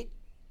great,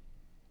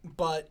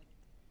 but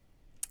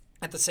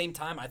at the same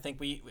time, I think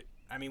we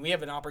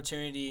have an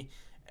opportunity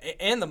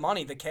and the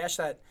money, the cash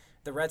that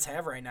the Reds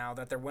have right now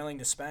that they're willing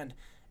to spend.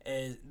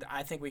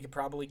 I think we could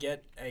probably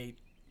get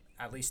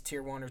at least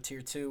tier 1 or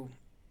tier 2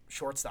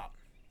 shortstop.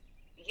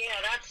 Yeah,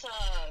 that's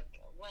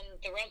when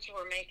the Reds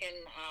were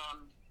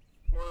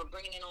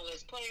bringing in all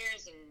those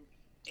players and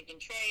making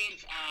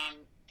trades.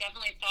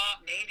 Definitely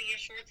thought maybe a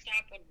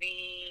shortstop would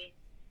be,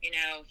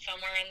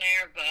 somewhere in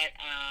there, but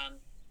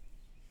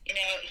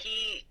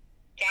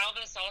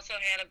Galvis also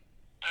had a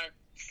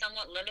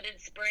somewhat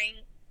limited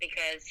spring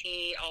because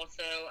he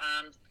also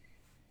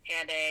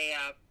had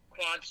a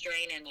quad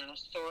strain and a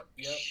sore.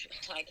 Yep.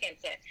 I can't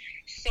say it.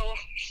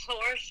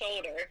 Sore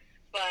shoulder,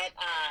 but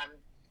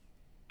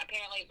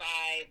apparently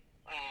by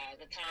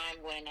the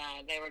time when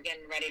they were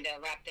getting ready to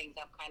wrap things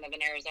up kind of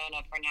in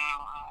Arizona for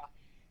now,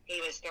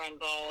 he was throwing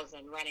balls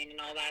and running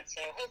and all that,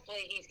 so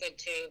hopefully he's good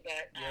too.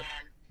 But yep.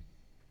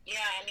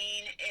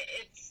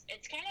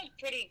 It's kind of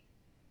pretty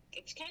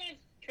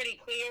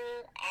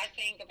clear, I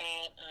think,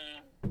 about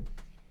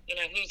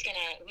who's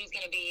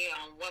gonna be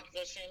on what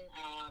position.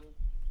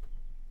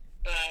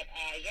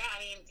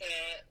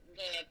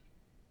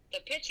 The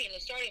pitching, the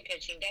starting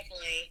pitching,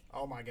 definitely.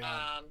 Oh my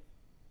God.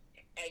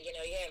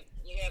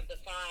 You have the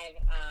 5.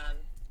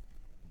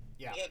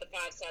 Yeah. You have the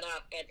 5 set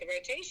up, but the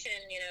rotation,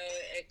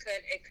 it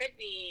could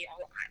be.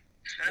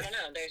 I don't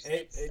know.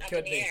 It's up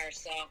in the air.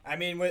 So I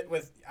mean,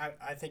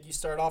 I think you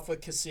start off with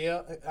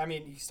Castillo.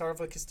 You start off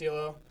with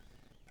Castillo.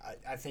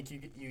 I think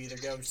you either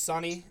go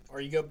Sonny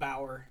or you go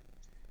Bauer,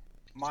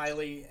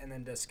 Miley, and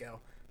then Disco.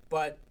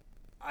 But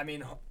I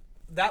mean,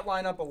 that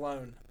lineup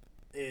alone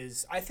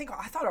is. I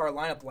thought our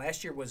lineup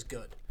last year was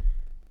good,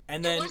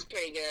 and then it was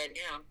pretty good,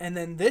 yeah. And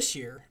then this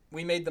year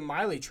we made the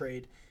Miley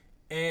trade,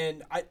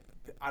 and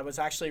I was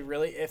actually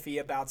really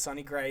iffy about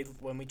Sonny Gray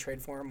when we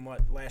traded for him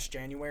last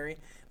January.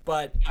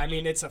 But I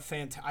mean,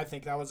 I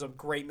think that was a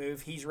great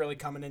move. He's really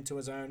coming into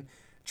his own.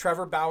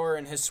 Trevor Bauer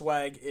and his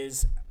swag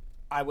is,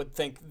 I would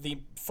think, the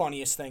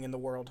funniest thing in the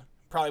world.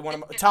 Probably one of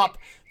my top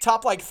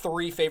like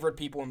 3 favorite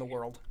people in the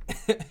world.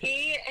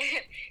 he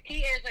he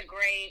is a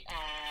great.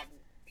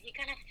 He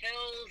kind of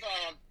fills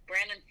a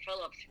Brandon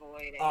Phillips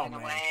void in a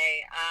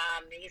way.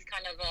 He's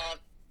kind of a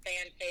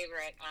fan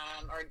favorite,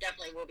 or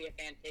definitely will be a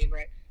fan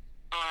favorite.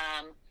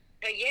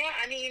 But yeah,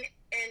 I mean,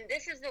 and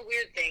this is the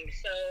weird thing.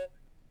 So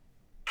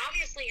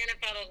obviously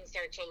NFL doesn't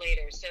start till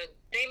later, so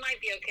they might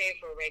be okay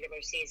for a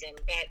regular season.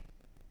 But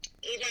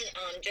even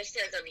just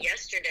as of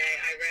yesterday,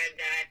 I read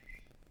that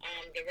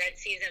the Red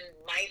season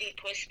might be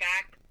pushed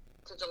back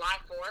to July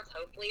 4th.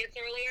 Hopefully it's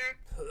earlier.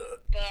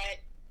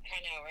 But I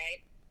know,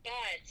 right?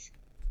 But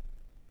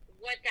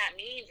what that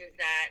means is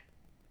that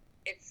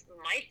it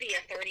might be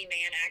a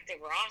 30-man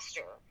active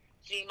roster.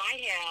 So you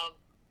might have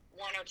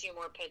one or two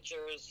more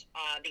pitchers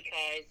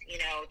because,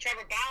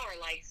 Trevor Bauer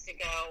likes to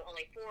go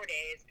only 4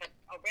 days, but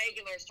a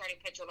regular starting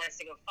pitcher likes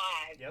to go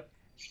 5. Yep.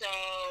 So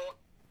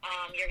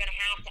you're going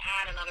to have to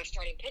add another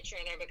starting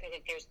pitcher in there because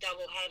if there's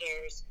double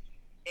headers,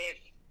 if,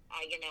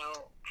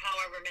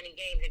 however many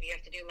games, if you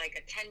have to do like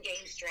a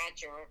 10-game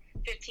stretch or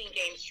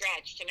 15-game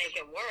stretch to make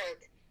it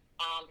work,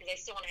 because they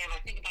still want to have, I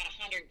think, about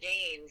 100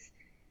 games,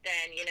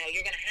 then,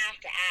 you're going to have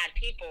to add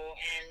people.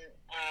 And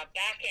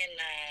back in,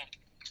 I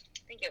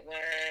think it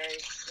was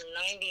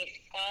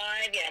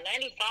 95,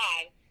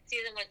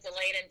 season was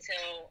delayed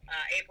until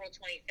April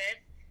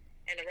 25th,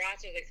 and the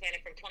roster was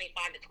expanded from 25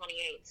 to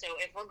 28. So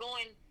if we're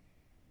going,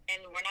 and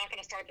we're not going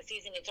to start the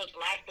season until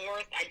July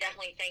 4th, I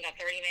definitely think a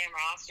 30-man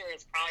roster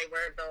is probably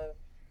where they'll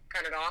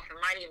cut it off. It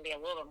might even be a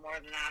little bit more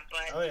than that.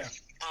 But,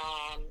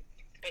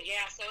 but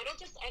yeah, so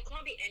it's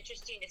going to be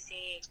interesting to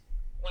see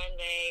when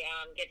they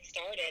get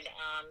started,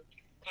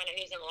 kind of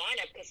who's in the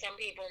lineup, because some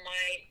people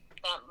might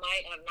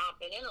have not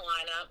been in the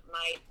lineup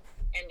might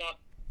end up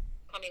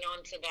coming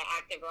onto the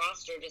active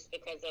roster just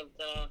because of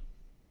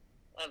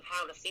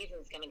how the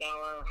season's going to go,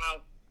 or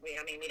how we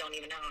don't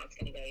even know how it's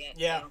going to go yet.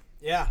 Yeah, so.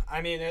 Yeah.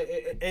 I mean,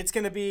 it's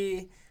going to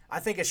be, I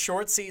think, a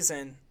short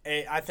season.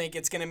 I think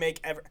it's going to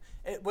make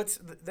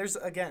there's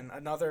again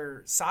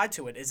another side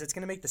to it is it's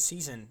going to make the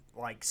season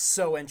like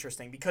so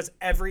interesting because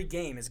every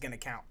game is going to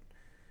count.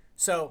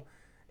 So,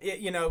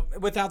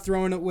 without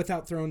throwing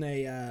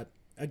a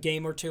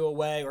game or two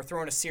away or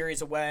throwing a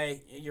series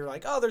away, you're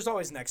like, oh, there's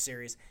always next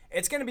series.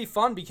 It's going to be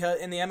fun because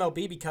in the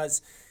MLB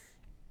because,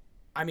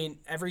 I mean,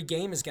 every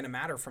game is going to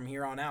matter from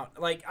here on out.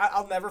 Like,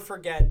 I'll never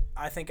forget,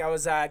 I think I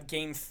was at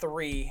Game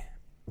 3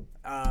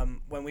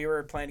 when we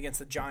were playing against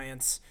the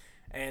Giants,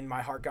 and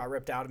my heart got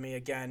ripped out of me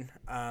again.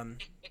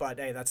 But,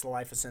 hey, that's the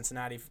life of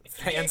Cincinnati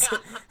fans.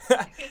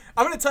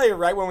 I'm going to tell you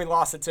right when we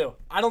lost it, too.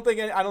 I don't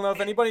know if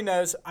anybody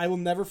knows. I will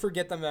never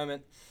forget the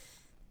moment.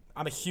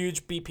 I'm a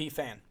huge BP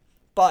fan.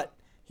 But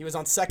he was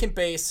on second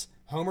base.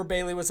 Homer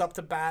Bailey was up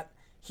to bat.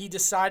 He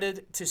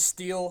decided to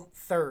steal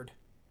third.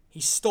 He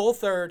stole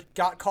third,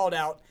 got called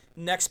out.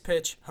 Next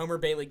pitch, Homer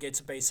Bailey gets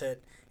a base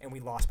hit, and we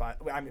lost by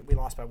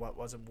what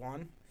was it,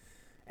 1?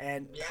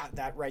 And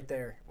that right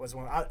there was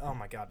one. Oh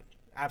my God,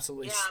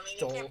 absolutely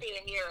you can't be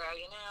the hero.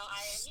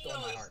 Stole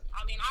my heart.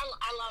 I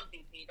love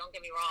BP. Don't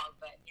get me wrong,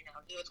 but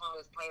he was one of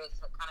those players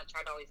that kind of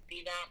tried to always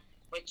be that.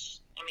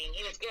 Which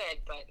he was good,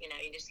 but you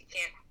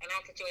can't in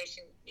that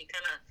situation. You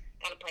kind of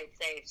gotta play it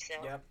safe. So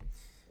yep.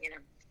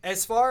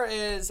 As far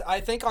as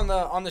I think on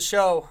the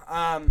show,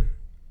 I'm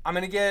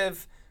gonna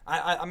give.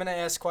 I'm gonna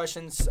ask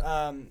questions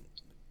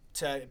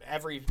to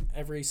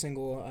every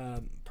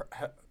single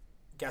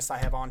guest I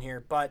have on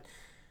here. But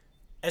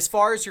as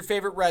far as your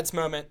favorite Reds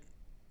moment,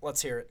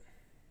 let's hear it.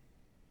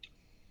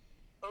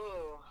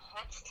 Ooh,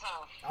 that's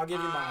tough. I'll give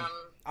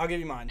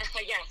you mine.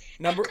 Yes.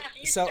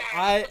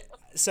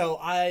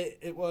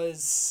 It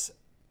was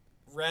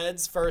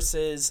Reds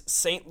versus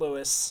St.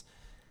 Louis,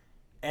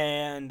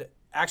 and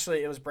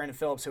actually it was Brandon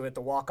Phillips who hit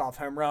the walk-off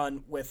home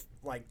run with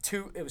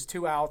it was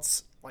 2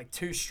 outs,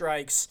 2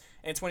 strikes,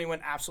 and it's when he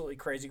went absolutely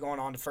crazy going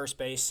on to first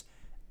base.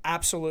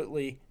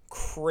 Absolutely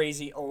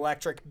crazy,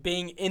 electric.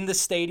 Being in the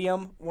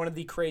stadium, one of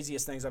the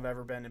craziest things I've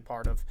ever been a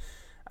part of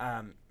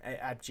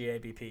at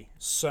GABP.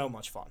 So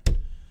much fun. Well,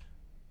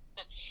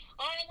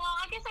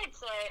 I guess I'd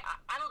say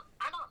I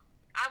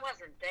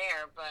wasn't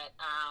there, but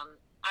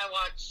I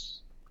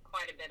watch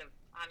quite a bit of.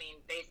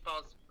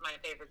 Baseball's my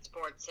favorite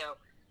sport, so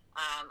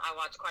I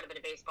watch quite a bit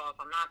of baseball if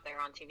I'm not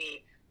there on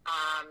TV.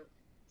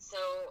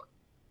 So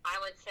I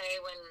would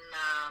say when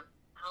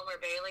Homer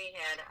Bailey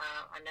had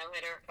a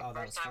no-hitter for the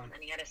first time, and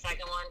then he had a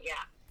second one.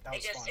 Yeah,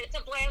 it's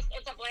a blast.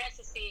 It's a blast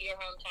to see your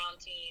hometown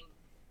team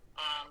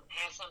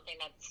have something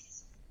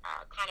that's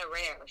kind of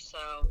rare.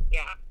 So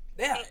yeah.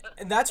 Yeah,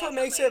 and that's what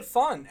makes it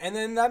fun. And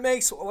then that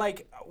makes,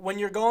 when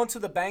you're going to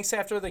the banks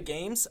after the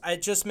games,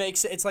 it just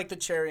makes it's like the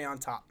cherry on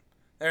top.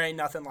 There ain't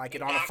nothing like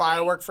it on a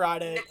firework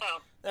Friday. No.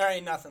 There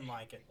ain't nothing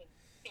like it.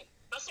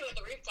 Especially with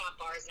the rooftop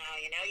bars now,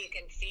 you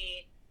can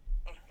see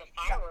the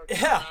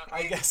fireworks. Yeah,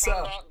 I guess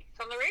so.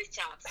 From the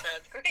rooftops, so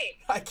it's great.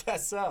 I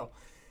guess so.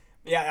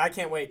 Yeah, I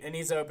can't wait. It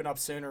needs to open up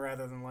sooner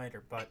rather than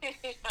later. But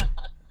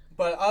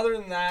but other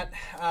than that,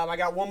 I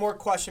got one more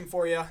question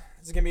for you.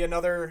 This is gonna be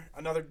another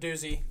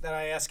doozy that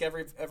I ask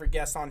every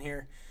guest on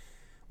here.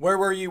 Where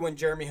were you when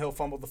Jeremy Hill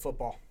fumbled the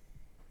football?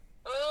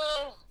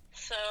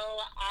 So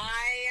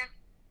I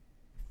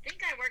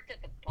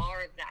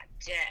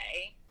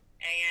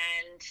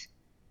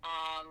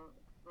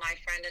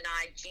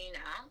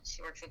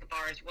folks at the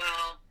bar as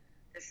well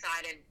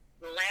decided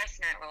last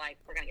night, we're like,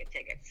 we're going to get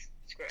tickets.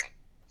 Screw it.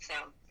 So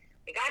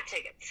we got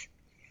tickets.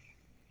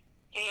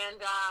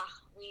 And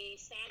we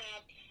sat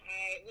up.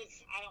 I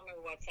don't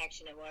remember what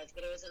section it was,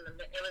 but it was in the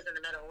middle. It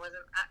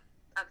wasn't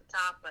at the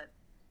top, but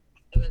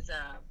it was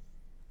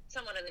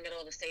somewhat in the middle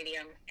of the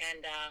stadium.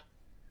 And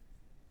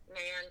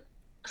man,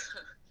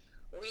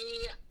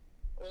 we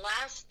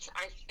left,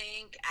 I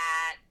think,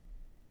 at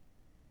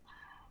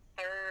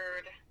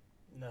third.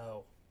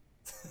 No.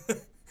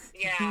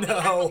 Yeah,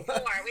 no.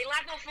 we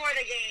left before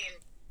the game,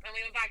 and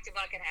we went back to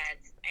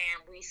Bucketheads,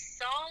 and we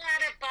sold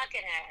out at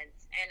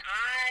Bucketheads, and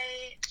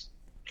I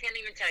can't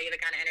even tell you the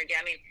kind of energy.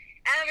 I mean,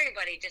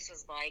 everybody just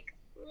was like,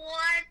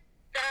 "What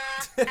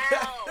the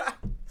hell?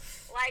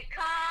 Like,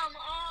 come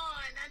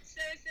on, that's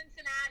so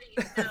Cincinnati."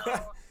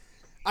 So.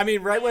 I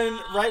mean, right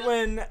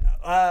when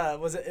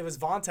it was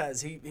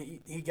Vontaze,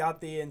 he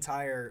got the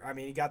entire. I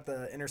mean, he got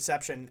the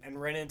interception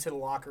and ran into the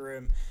locker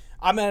room.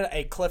 I'm at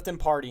a Clifton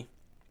party,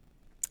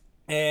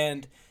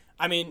 and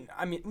I mean,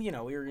 you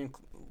know, we were in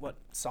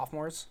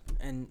sophomores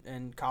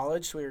in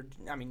college. We were,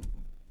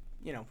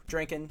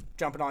 drinking,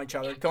 jumping on each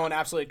other, going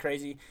absolutely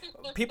crazy.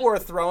 People were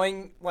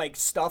throwing like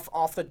stuff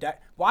off the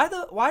deck. Why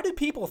do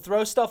people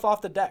throw stuff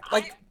off the deck?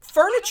 Like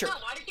furniture. I don't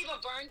know. Why do people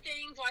burn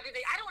things? Why do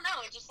they? I don't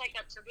know. It's just like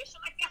a tradition,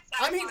 I guess.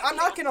 I mean, I'm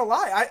not gonna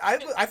lie.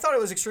 I thought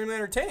it was extremely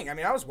entertaining. I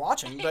mean, I was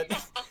watching, but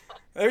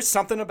there's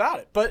something about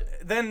it. But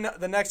then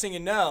the next thing you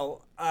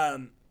know,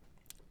 I'm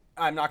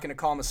not gonna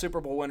call him a Super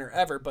Bowl winner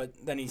ever,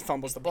 but then he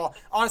fumbles the ball.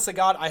 Honest to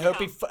God, I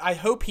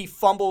hope he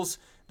fumbles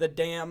the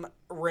damn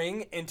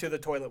ring into the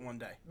toilet one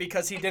day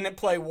because he didn't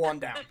play one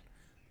down.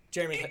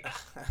 Jeremy, oh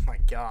my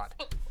God,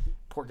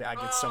 poor guy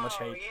gets so much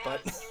hate. Yes,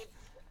 but it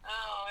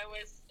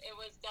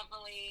was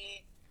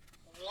definitely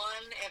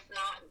one, if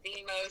not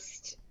the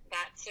most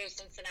that's so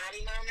Cincinnati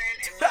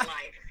moment in my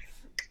life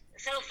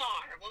so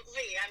far. We'll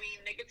see. I mean,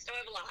 they could still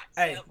have a lot.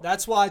 Hey, so.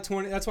 that's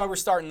why we're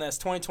starting this.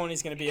 2020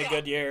 is going to be a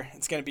good year.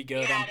 It's going to be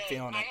good. I'm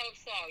feeling it. I hope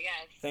so.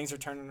 Yes. Things are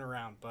turning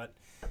around, but.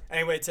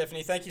 Anyway,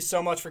 Tiffany, thank you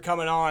so much for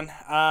coming on.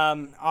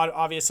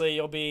 Obviously,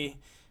 you'll be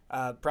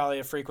probably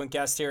a frequent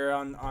guest here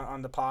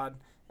on the pod,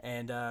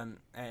 and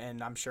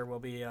I'm sure we'll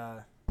be,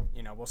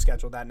 we'll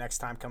schedule that next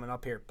time coming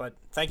up here. But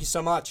thank you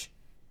so much.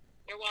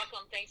 You're welcome.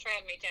 Thanks for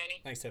having me,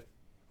 Tony. Thanks, Tiff.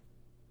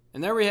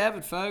 And there we have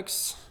it,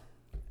 folks.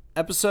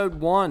 Episode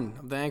 1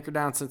 of the Anchor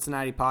Down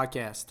Cincinnati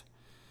podcast.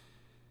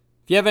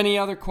 If you have any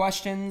other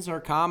questions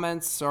or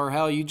comments, or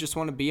hell, you just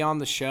want to be on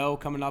the show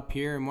coming up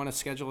here and want to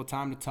schedule a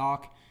time to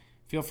talk,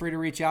 feel free to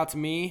reach out to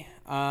me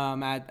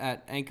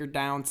at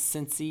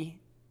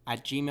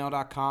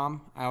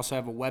anchordowncincy@gmail.com. I also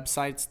have a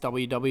website. It's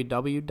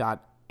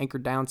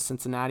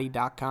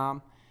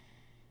www.anchordowncincinnati.com.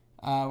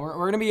 We're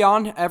going to be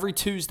on every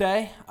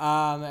Tuesday.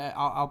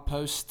 I'll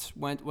post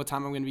what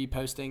time I'm going to be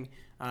posting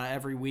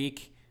every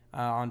week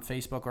on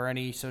Facebook or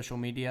any social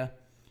media.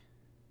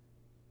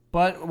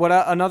 But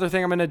another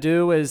thing I'm going to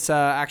do is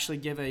actually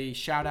give a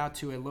shout out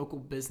to a local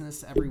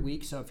business every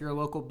week. So if you're a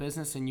local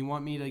business and you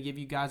want me to give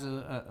you guys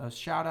a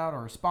shout out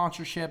or a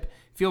sponsorship,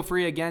 feel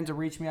free again to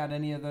reach me at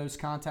any of those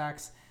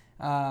contacts.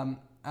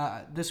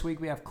 This week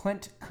we have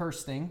Clint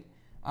Kirsting.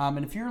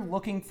 And if you're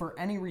looking for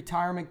any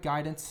retirement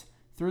guidance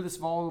through this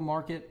volatile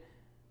market,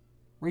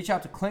 reach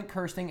out to Clint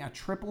Kirsting at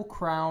Triple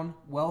Crown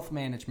Wealth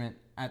Management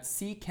at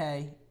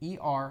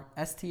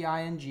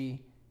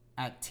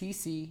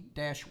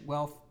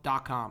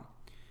CKERSTING@tc-wealth.com.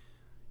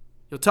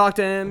 You'll talk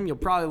to him. You'll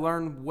probably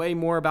learn way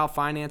more about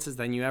finances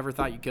than you ever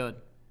thought you could.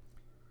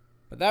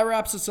 But that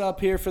wraps us up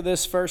here for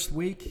this first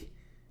week.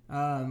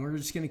 We're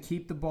just going to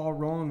keep the ball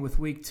rolling with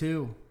week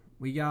 2.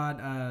 We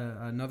got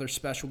another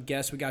special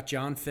guest. We got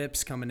John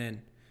Phipps coming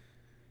in.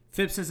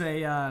 Phipps is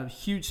a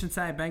huge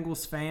Cincinnati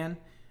Bengals fan.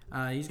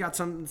 He's got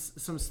some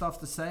stuff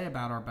to say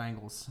about our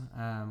Bengals.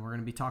 We're going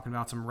to be talking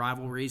about some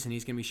rivalries, and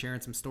he's going to be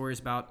sharing some stories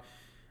about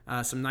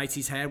some nights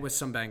he's had with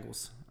some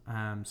Bengals,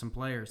 some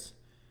players.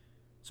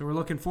 So we're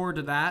looking forward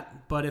to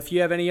that. But if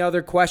you have any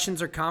other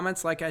questions or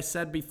comments, like I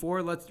said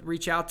before, let's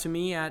reach out to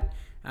me at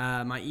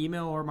my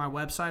email or my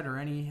website or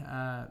any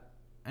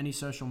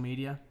social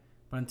media.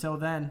 But until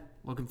then,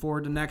 looking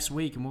forward to next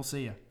week, and we'll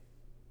see you.